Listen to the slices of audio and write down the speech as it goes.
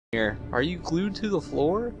here? Are you glued to the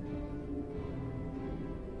floor?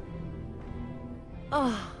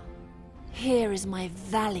 Ah, here is my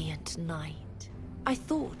valiant knight. I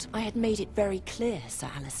thought I had made it very clear, Sir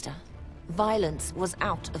Alester. Violence was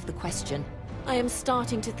out of the question. I am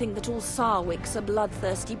starting to think that all Sarwicks are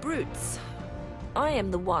bloodthirsty brutes. I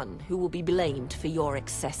am the one who will be blamed for your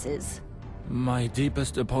excesses. My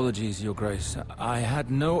deepest apologies, Your Grace. I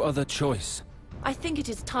had no other choice. I think it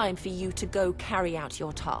is time for you to go carry out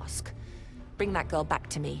your task. Bring that girl back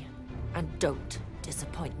to me, and don't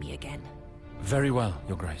disappoint me again. Very well,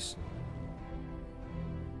 Your Grace.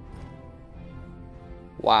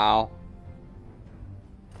 Wow.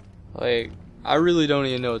 Like, I really don't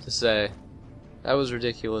even know what to say. That was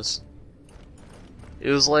ridiculous. It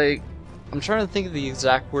was like, I'm trying to think of the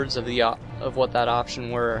exact words of what that option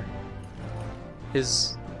were. It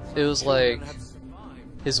was like,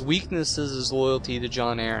 his weakness is his loyalty to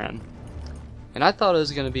Jon Arryn. And I thought it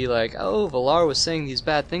was gonna be like, oh, Valarr was saying these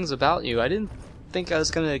bad things about you. I didn't think I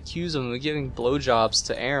was gonna accuse him of giving blowjobs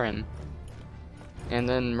to Arryn and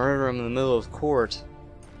then murder him in the middle of court.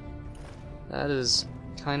 That is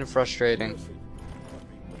kind of frustrating.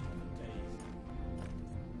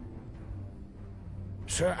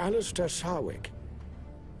 Sir Alester Sarwick,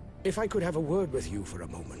 if I could have a word with you for a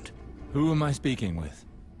moment. Who am I speaking with?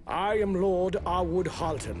 I am Lord Arwood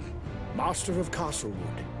Halton, Master of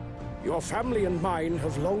Castlewood. Your family and mine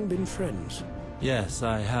have long been friends. Yes,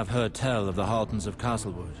 I have heard tell of the Haltons of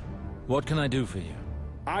Castlewood. What can I do for you?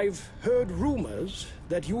 I've heard rumors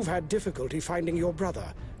that you've had difficulty finding your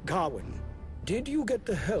brother, Gawain. Did you get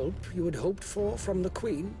the help you had hoped for from the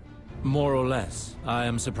Queen? More or less. I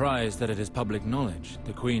am surprised that it is public knowledge.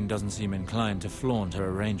 The Queen doesn't seem inclined to flaunt her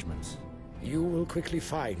arrangements. You will quickly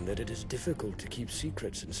find that it is difficult to keep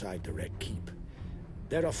secrets inside the Red Keep.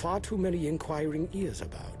 There are far too many inquiring ears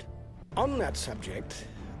about. On that subject,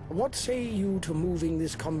 what say you to moving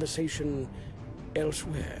this conversation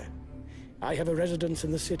elsewhere? I have a residence in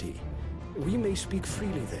the city. We may speak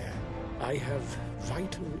freely there. I have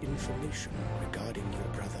vital information regarding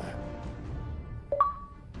your brother.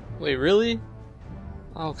 Wait, really?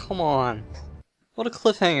 Oh, come on. What a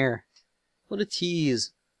cliffhanger. What a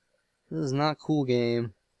tease. This is not cool,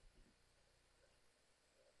 game.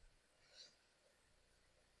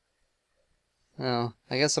 Oh,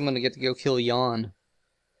 I guess I'm gonna get to go kill Jan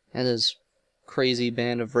and his crazy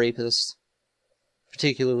band of rapists.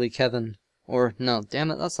 Particularly Kevin. Or, no,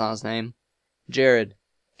 damn it, that's not his name. Jared.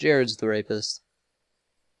 Jared's the rapist.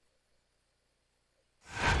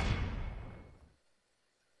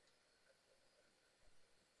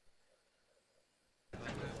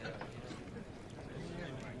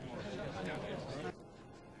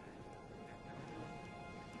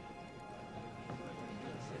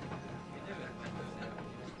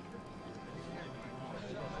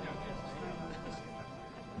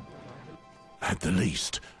 At the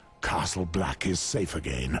least, Castle Black is safe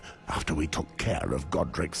again after we took care of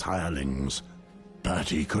Godric's hirelings. But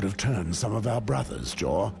he could have turned some of our brothers,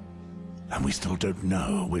 Jor. And we still don't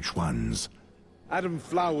know which ones. Adam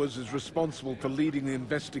Flowers is responsible for leading the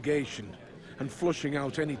investigation and flushing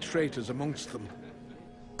out any traitors amongst them.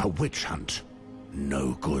 A witch hunt.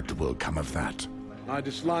 No good will come of that. I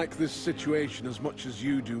dislike this situation as much as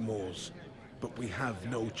you do, Moors, but we have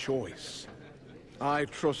no choice. I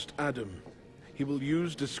trust Adam. He will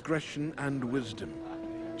use discretion and wisdom.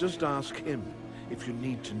 Just ask him if you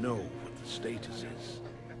need to know what the status is.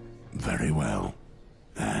 Very well.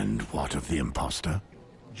 And what of the imposter?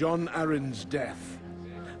 Jon Arryn's death,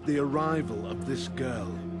 the arrival of this girl,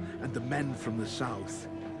 and the men from the south.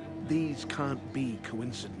 These can't be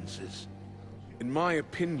coincidences. In my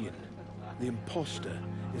opinion, the imposter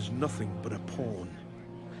is nothing but a pawn.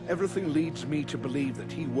 Everything leads me to believe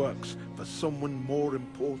that he works for someone more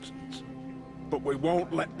important. But we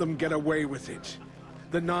won't let them get away with it.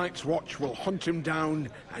 The Night's Watch will hunt him down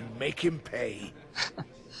and make him pay.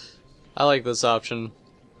 I like this option.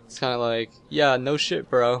 It's kind of like, yeah, no shit,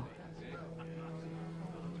 bro.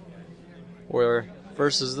 Or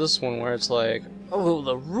versus this one where it's like, oh,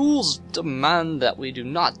 the rules demand that we do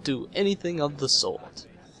not do anything of the sort.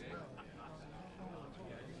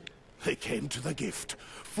 They came to the gift,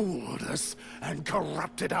 fooled us, and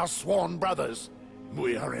corrupted our sworn brothers.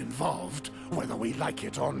 We are involved, whether we like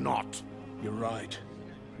it or not. You're right.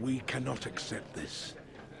 We cannot accept this.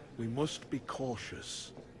 We must be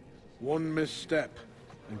cautious. One misstep,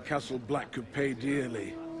 and Castle Black could pay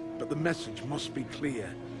dearly. But the message must be clear.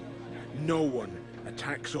 No one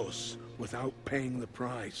attacks us without paying the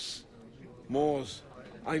price. Moors,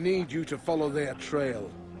 I need you to follow their trail.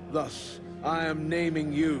 Thus, I am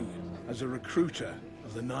naming you as a recruiter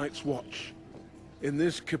of the Night's Watch. In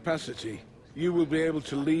this capacity, you will be able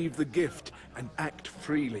to leave the gift and act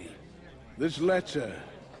freely. This letter,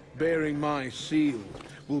 bearing my seal,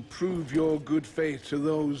 will prove your good faith to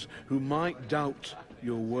those who might doubt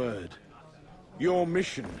your word. Your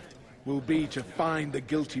mission will be to find the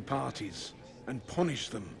guilty parties and punish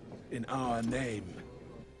them in our name.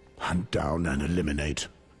 Hunt down and eliminate.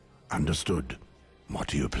 Understood. What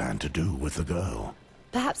do you plan to do with the girl?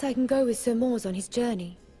 Perhaps I can go with Sir Mors on his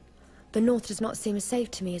journey. The North does not seem as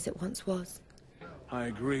safe to me as it once was. I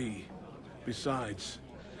agree. Besides,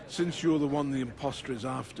 since you're the one the impostor is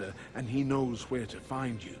after, and he knows where to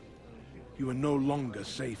find you, you are no longer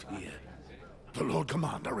safe here. The Lord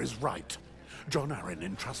Commander is right. John Arryn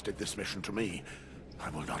entrusted this mission to me. I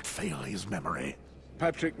will not fail his memory.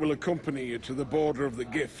 Patrick will accompany you to the border of the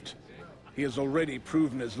gift. He has already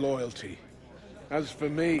proven his loyalty. As for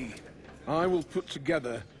me, I will put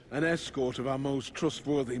together an escort of our most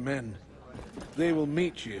trustworthy men. They will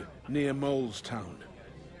meet you near Molestown.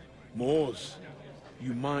 Mors,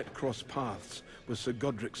 you might cross paths with Sir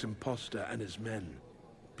Godric's impostor and his men.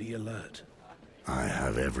 Be alert. I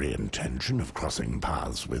have every intention of crossing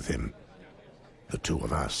paths with him. The two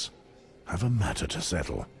of us have a matter to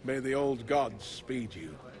settle. May the old gods speed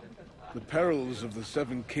you. The perils of the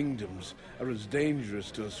Seven Kingdoms are as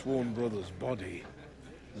dangerous to a sworn brother's body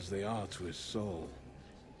as they are to his soul.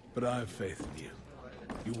 But I have faith in you.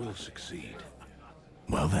 You will succeed.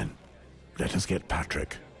 Well then, let us get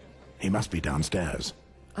Patrick. He must be downstairs.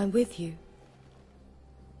 I'm with you.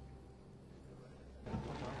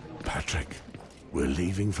 Patrick, we're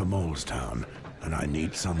leaving for Molestown, and I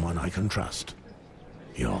need someone I can trust.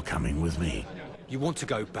 You're coming with me. You want to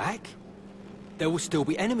go back? There will still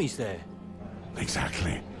be enemies there.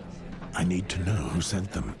 Exactly. I need to know who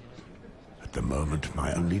sent them. At the moment,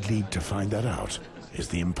 my only lead to find that out is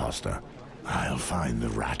the imposter. I'll find the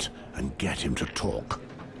rat and get him to talk.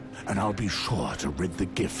 And I'll be sure to rid the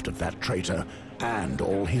gift of that traitor and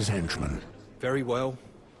all his henchmen. Very well.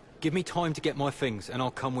 Give me time to get my things and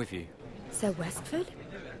I'll come with you. Sir Westford?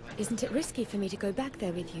 Isn't it risky for me to go back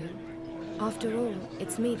there with you? After all,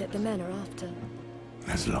 it's me that the men are after.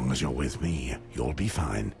 As long as you're with me, you'll be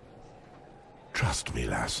fine. Trust me,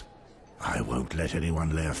 lass. I won't let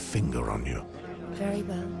anyone lay a finger on you. Very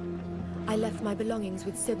well. I left my belongings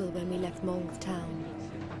with Sybil when we left Molestown.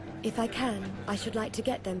 If I can, I should like to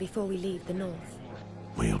get them before we leave the North.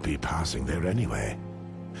 We'll be passing there anyway.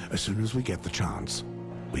 As soon as we get the chance,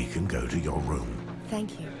 we can go to your room.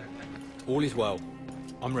 Thank you. All is well.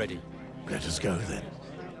 I'm ready. Let us go then.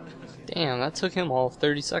 Damn, that took him all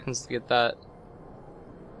 30 seconds to get that.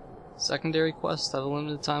 Secondary quests have a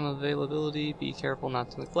limited time availability. Be careful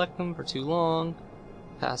not to neglect them for too long.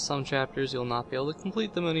 Past some chapters, you'll not be able to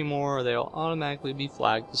complete them anymore, or they'll automatically be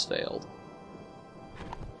flagged as failed.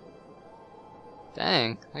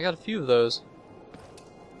 Dang, I got a few of those.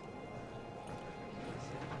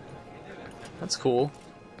 That's cool.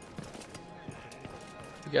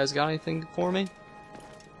 You guys got anything for me?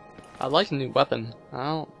 I'd like a new weapon. I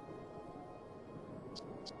don't...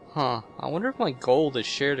 Huh. I wonder if my gold is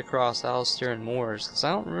shared across Alester and Mors, because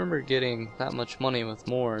I don't remember getting that much money with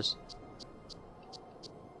Mors.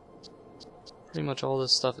 Pretty much all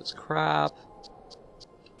this stuff is crap.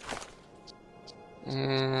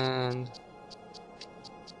 And...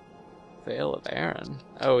 Veil of Aaron.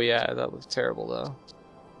 Oh yeah, that looked terrible though.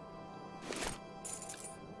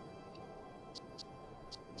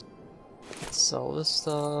 Let's sell this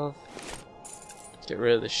stuff. Get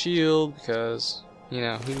rid of the shield, because... You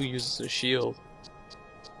know, who uses a shield?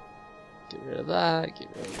 Get rid of that, get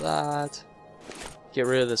rid of that. Get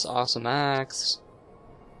rid of this awesome axe.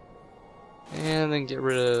 And then get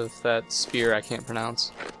rid of that spear I can't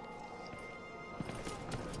pronounce.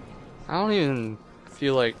 I don't even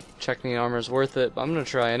feel like checking the armor is worth it, but I'm gonna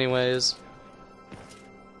try anyways.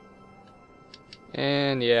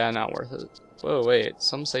 And yeah, not worth it. Whoa, wait,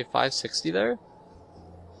 some say 560 there?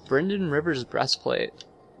 Brynden River's breastplate.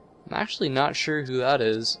 I'm actually not sure who that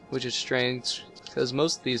is, which is strange, because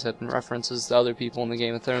most of these have been references to other people in the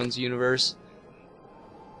Game of Thrones universe.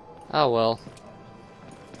 Oh well.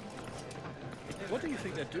 What do you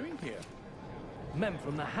think they're doing here? Men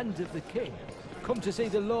from the hand of the king. Come to see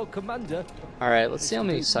the Lord Commander. Alright, let's see how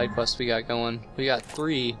many side quests we got going. We got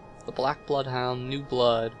 3. The Black Bloodhound, New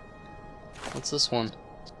Blood. What's this one?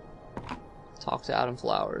 Talk to Adam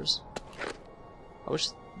Flowers.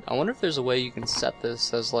 I wonder if there's a way you can set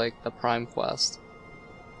this as like the prime quest.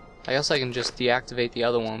 I guess I can just deactivate the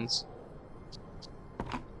other ones.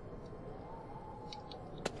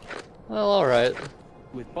 Well, alright.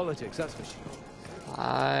 With politics, that's for sure.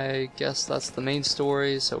 I guess that's the main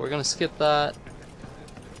story, so we're gonna skip that.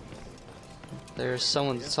 There's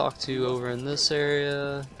someone to talk to over in this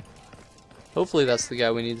area. Hopefully that's the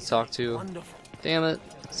guy we need to talk to. Damn it,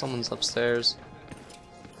 someone's upstairs.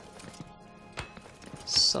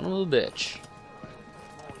 Son of a bitch.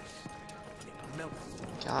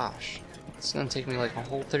 Gosh, it's gonna take me like a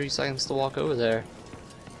whole 30 seconds to walk over there.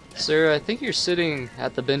 Sir, I think you're sitting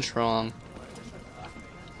at the bench wrong.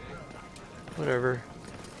 Whatever.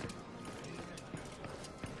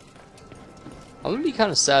 I'm gonna be kind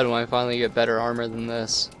of sad when I finally get better armor than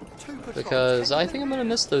this, because I think I'm gonna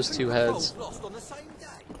miss those two heads.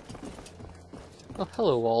 Oh,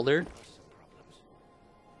 hello, Walder.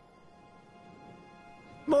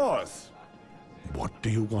 Morse! What do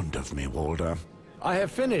you want of me, Walder? I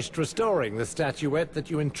have finished restoring the statuette that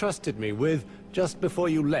you entrusted me with just before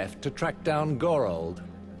you left to track down Gorold.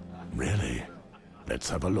 Really? Let's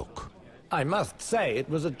have a look. I must say it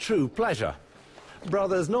was a true pleasure.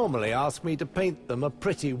 Brothers normally ask me to paint them a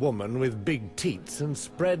pretty woman with big teats and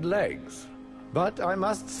spread legs. But I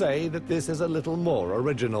must say that this is a little more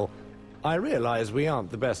original. I realize we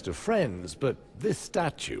aren't the best of friends, but this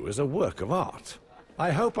statue is a work of art.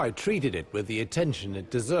 I hope I treated it with the attention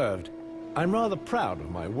it deserved. I'm rather proud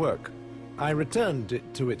of my work. I returned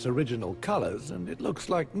it to its original colors, and it looks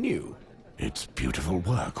like new. It's beautiful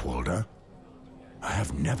work, Walder. I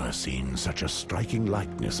have never seen such a striking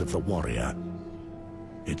likeness of the warrior.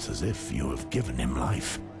 It's as if you have given him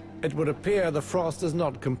life. It would appear the frost has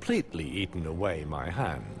not completely eaten away my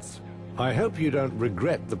hands. I hope you don't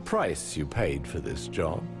regret the price you paid for this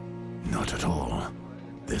job. Not at all.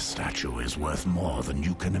 This statue is worth more than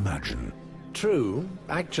you can imagine. True.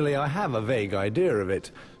 Actually, I have a vague idea of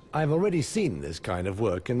it. I've already seen this kind of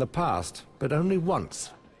work in the past, but only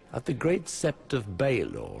once, at the great Sept of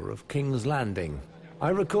Baelor of King's Landing. I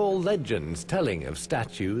recall legends telling of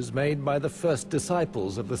statues made by the first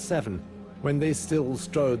disciples of the Seven, when they still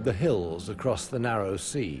strode the hills across the narrow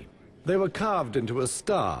sea. They were carved into a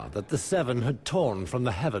star that the Seven had torn from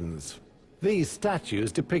the heavens. These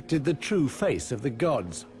statues depicted the true face of the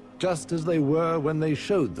gods, just as they were when they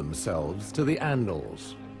showed themselves to the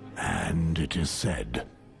Andals. And it is said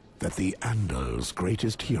that the Andals'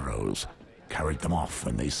 greatest heroes carried them off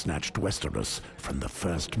when they snatched Westeros from the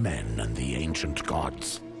first men and the ancient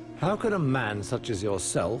gods. How could a man such as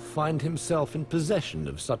yourself find himself in possession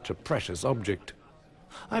of such a precious object?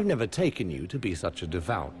 I've never taken you to be such a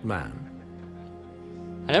devout man.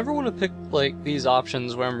 I never want to pick, like, these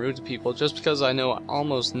options where I'm rude to people just because I know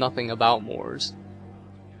almost nothing about Moors.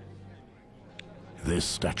 This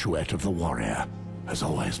statuette of the warrior has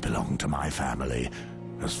always belonged to my family,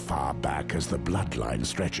 as far back as the bloodline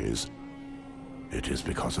stretches. It is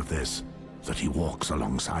because of this that he walks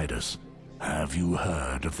alongside us. Have you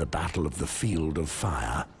heard of the Battle of the Field of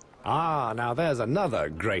Fire? Ah, now there's another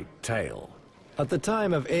great tale. At the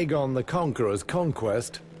time of Aegon the Conqueror's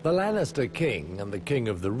conquest, the Lannister king and the King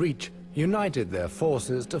of the Reach united their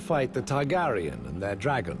forces to fight the Targaryen and their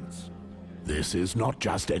dragons. This is not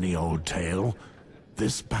just any old tale.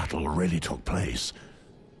 This battle really took place,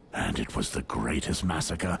 and it was the greatest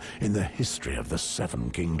massacre in the history of the Seven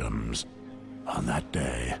Kingdoms. On that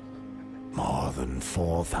day, more than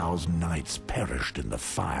 4,000 knights perished in the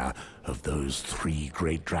fire of those three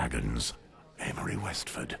great dragons. Amory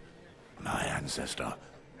Westford, my ancestor,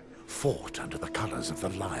 fought under the colors of the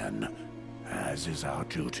lion, as is our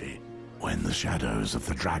duty. When the shadows of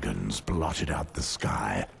the dragons blotted out the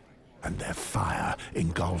sky, and their fire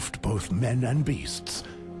engulfed both men and beasts,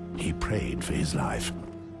 he prayed for his life,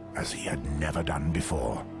 as he had never done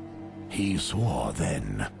before. He swore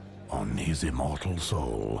then, on his immortal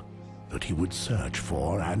soul, that he would search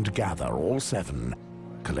for and gather all seven,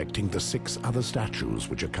 collecting the 6 other statues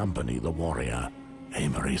which accompany the warrior.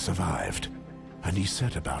 Amory survived, and he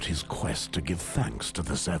set about his quest to give thanks to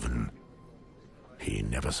the Seven. He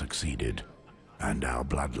never succeeded, and our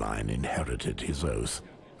bloodline inherited his oath.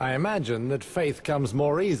 I imagine that faith comes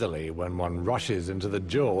more easily when one rushes into the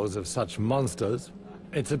jaws of such monsters.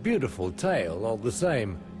 It's a beautiful tale all the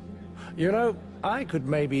same. You know, I could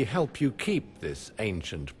maybe help you keep this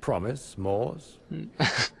ancient promise, Moors.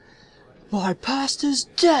 My past is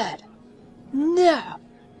dead! No!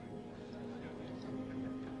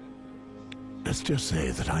 Let's just say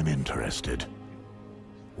that I'm interested.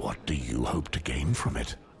 What do you hope to gain from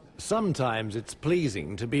it? Sometimes it's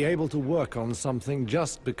pleasing to be able to work on something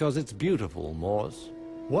just because it's beautiful, Moors.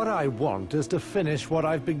 What I want is to finish what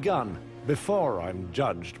I've begun, before I'm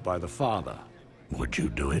judged by the Father. Would you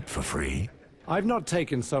do it for free? I've not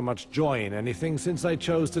taken so much joy in anything since I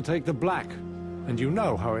chose to take the black, and you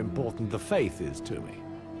know how important the faith is to me.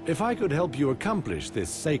 If I could help you accomplish this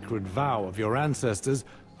sacred vow of your ancestors,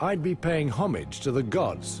 I'd be paying homage to the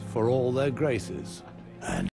gods for all their graces. And